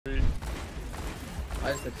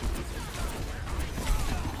I just had 2 pieces.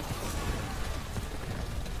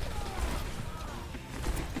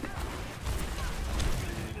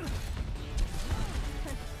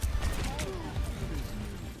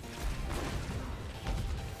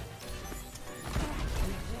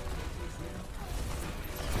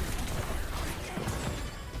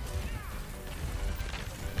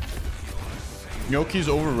 Gnocchi's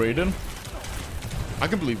overrated. I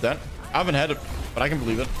can believe that. I haven't had it, but I can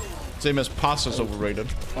believe it. Same as pasta's overrated.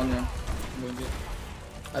 On there.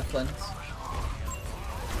 I have plans.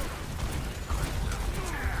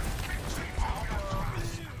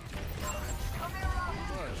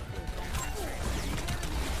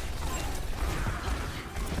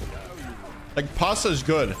 Like, pasta is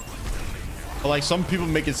good. But like, some people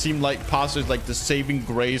make it seem like pasta is like the saving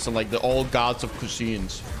grace and like the all gods of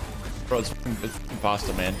cuisines. Bro, it's fucking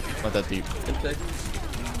pasta, man. Not that deep. Good pick.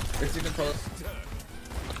 If you can tell us.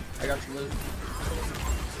 I got you, Liz.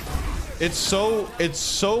 It's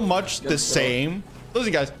so much the same.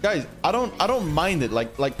 Listen, guys, I don't mind it.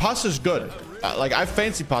 Like pasta's good. Like, I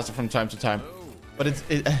fancy pasta from time to time, but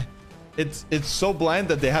it's so bland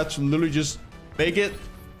that they had to literally just make it.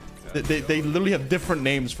 They literally have different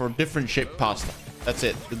names for different shaped pasta. That's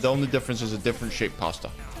it. The only difference is a different shaped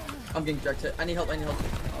pasta. I'm getting direct hit. I need help.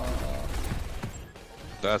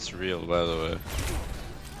 That's real, by the way.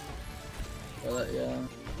 Well, yeah.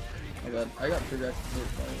 I got direct hit.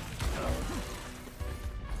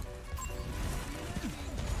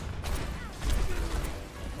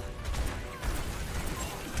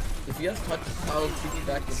 If you guys touch, I'll shoot you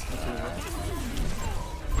back this.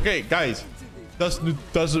 Okay, guys. Does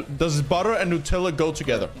butter and Nutella go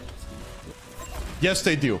together? Yes,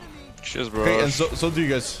 they do. Cheers, bro. Okay, and so do you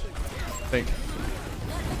guys think?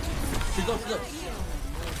 She's up.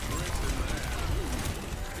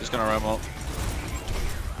 He's gonna ram up.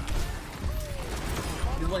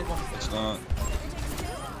 He's one. It's not.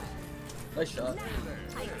 Nice shot.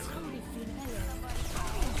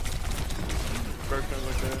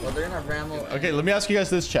 Well, they're gonna ram. Okay, let me ask you guys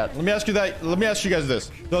this, chat. Let me ask you guys this.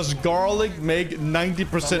 Does garlic make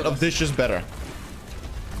 90% of dishes better?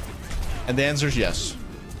 And the answer is yes.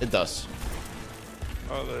 It does.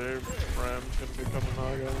 Oh, their ram's gonna be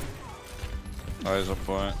coming again. Eyes on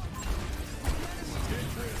point.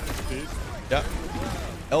 Yeah.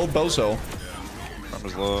 El Bozo. Ram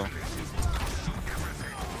is low.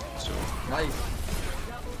 Nice.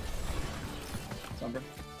 Somber.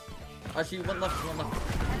 Actually, one left.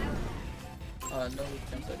 No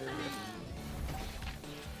jump side area.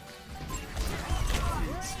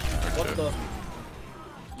 What the?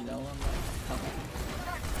 You know,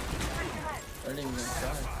 I didn't even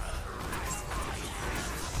try.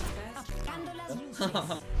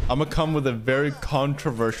 I'm gonna come with a very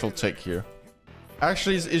controversial take here.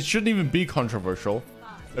 Actually, it shouldn't even be controversial,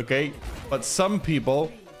 okay? But some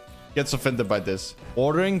people gets offended by this.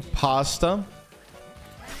 Ordering pasta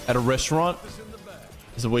at a restaurant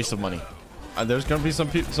is a waste of money. There's gonna be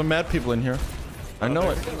some mad people in here. I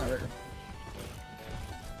know it.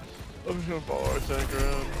 I'm just gonna follow our tank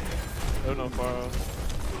around. They're not far out.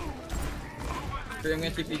 I'm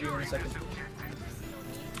gonna TP you in a second.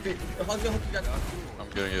 I'm gonna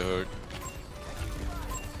get hooked.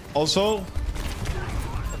 Also,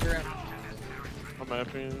 I'm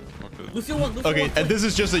mapping. Okay. okay, and this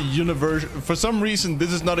is just a universal. For some reason,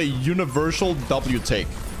 this is not a universal W take.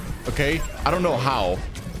 Okay, I don't know how,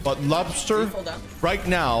 but lobster right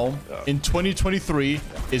now in 2023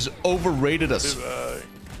 is overrated as.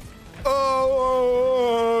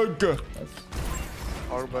 Oh,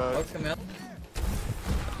 Hog back.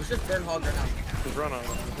 We should burn hog right now. Just run out.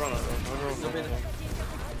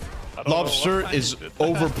 lobster is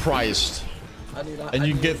overpriced, and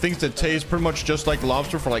you can get things that taste pretty much just like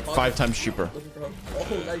lobster for like 5 times cheaper.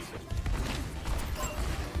 Oh, nice.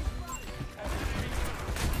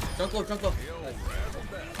 Jump low. Nice.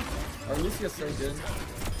 Our Lucia's so good.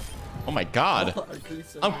 Oh my god,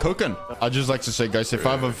 I'm cooking. I'd just like to say, guys, if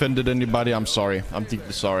I've offended anybody, I'm sorry. I'm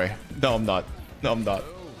deeply sorry. No, I'm not.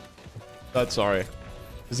 Not sorry,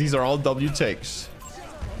 because these are all W takes.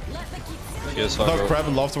 I thought crab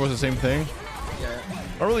and lobster was the same thing. Yeah.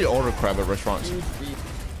 I don't really order crab at restaurants.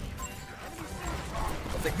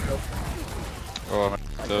 Oh,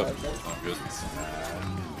 I'm good.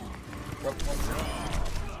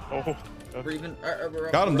 Oh.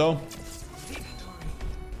 Got him though.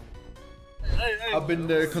 I've been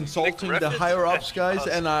consulting the higher ups, guys,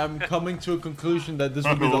 and I'm coming to a conclusion that this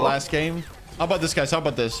will be the last game. How about this, guys? How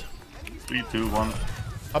about this? 3, 2, 1. How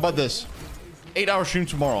about this? 8-hour stream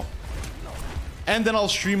tomorrow, and then I'll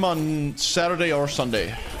stream on Saturday or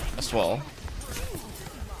Sunday as well.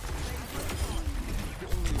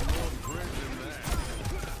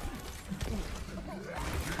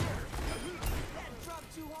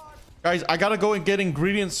 Guys, I gotta go and get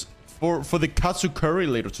ingredients for the katsu curry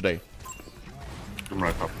later today. I'm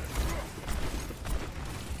right up.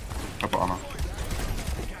 Up armor.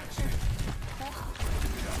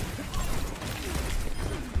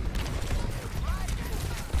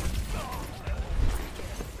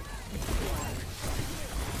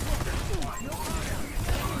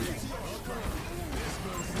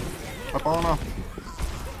 Up armor.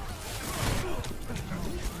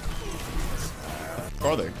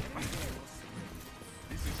 Are they?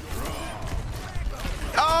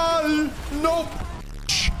 Nope.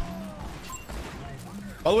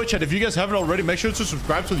 By the way, chat, if you guys haven't already, make sure to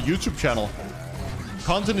subscribe to the YouTube channel.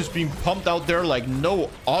 Content is being pumped out there like no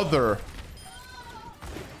other.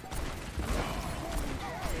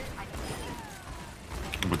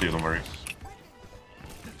 I'm with you, don't worry.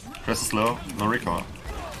 Press is low, no recall.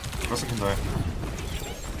 Press can die.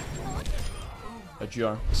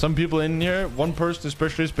 GR. Some people in here, one person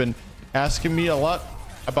especially, has been asking me a lot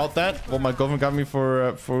about that. What my girlfriend got me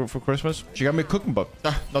for Christmas. She got me a cooking book.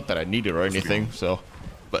 Not that I need it or anything. So,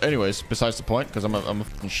 but anyways, besides the point, because I'm a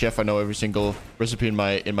fucking chef. I know every single recipe in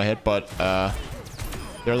my head. But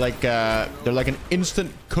they're like an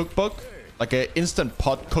instant cookbook, like an instant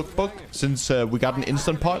pot cookbook. Since we got an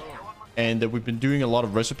instant pot, and we've been doing a lot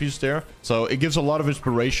of recipes there, so it gives a lot of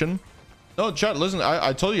inspiration. No, chat, listen,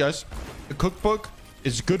 I told you guys, the cookbook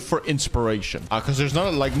is good for inspiration, because there's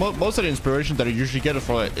not like most of the inspiration that I usually get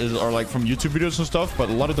are like from YouTube videos and stuff, but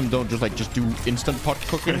a lot of them don't just do instant pot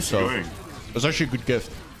cooking. So it's actually a good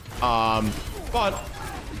gift. But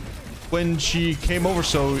when she came over,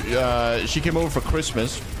 she came over for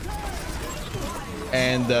Christmas,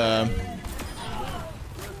 and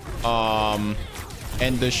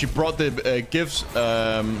she brought the gifts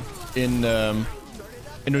in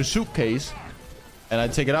her suitcase, and I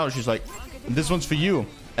take it out. She's like, "This one's for you,"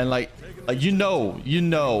 and like you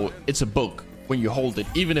know, it's a book when you hold it,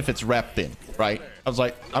 even if it's wrapped in, right? I was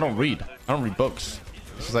like, I don't read books.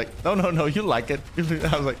 She's like, no, you like it. I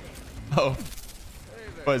was like, oh,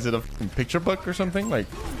 what is it, a picture book or something? Like,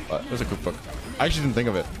 it was a cookbook. I actually didn't think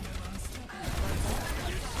of it.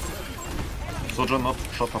 Soldier not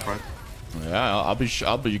shot up, right? Yeah,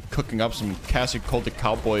 I'll be cooking up some classic Celtic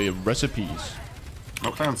cowboy recipes.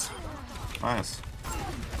 No clans. Nice.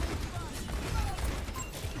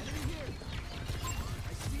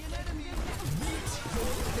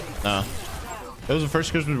 Nah. It was the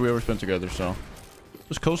first Christmas we ever spent together, so it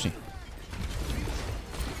was cozy.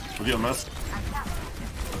 Would you mess?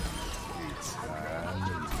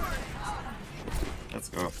 Let's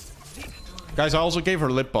go. Guys, I also gave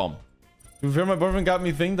her lip balm. To be fair, my boyfriend got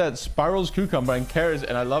me thing that spirals cucumber and carrots,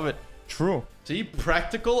 and I love it. True. See,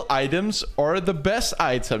 practical items are the best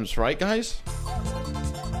items, right, guys?